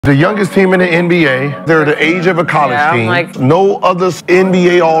The youngest team in the NBA. They're the age of a college team. No other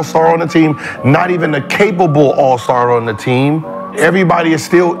NBA All-Star on the team, not even a capable All-Star on the team. Everybody is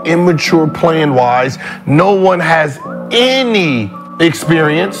still immature playing-wise. No one has any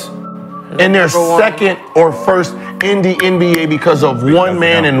experience. And they're second or first in the NBA because of one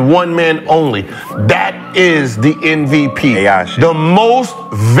man and one man only. That is the MVP. The most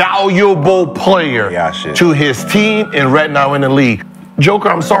valuable player to his team and right now in the league. Joker,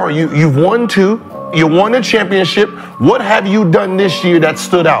 I'm sorry, you've won 2. You won a championship. What have you done this year that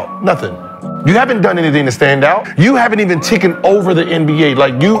stood out? Nothing. You haven't done anything to stand out. You haven't even taken over the NBA.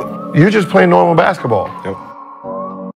 Like you're just playing normal basketball.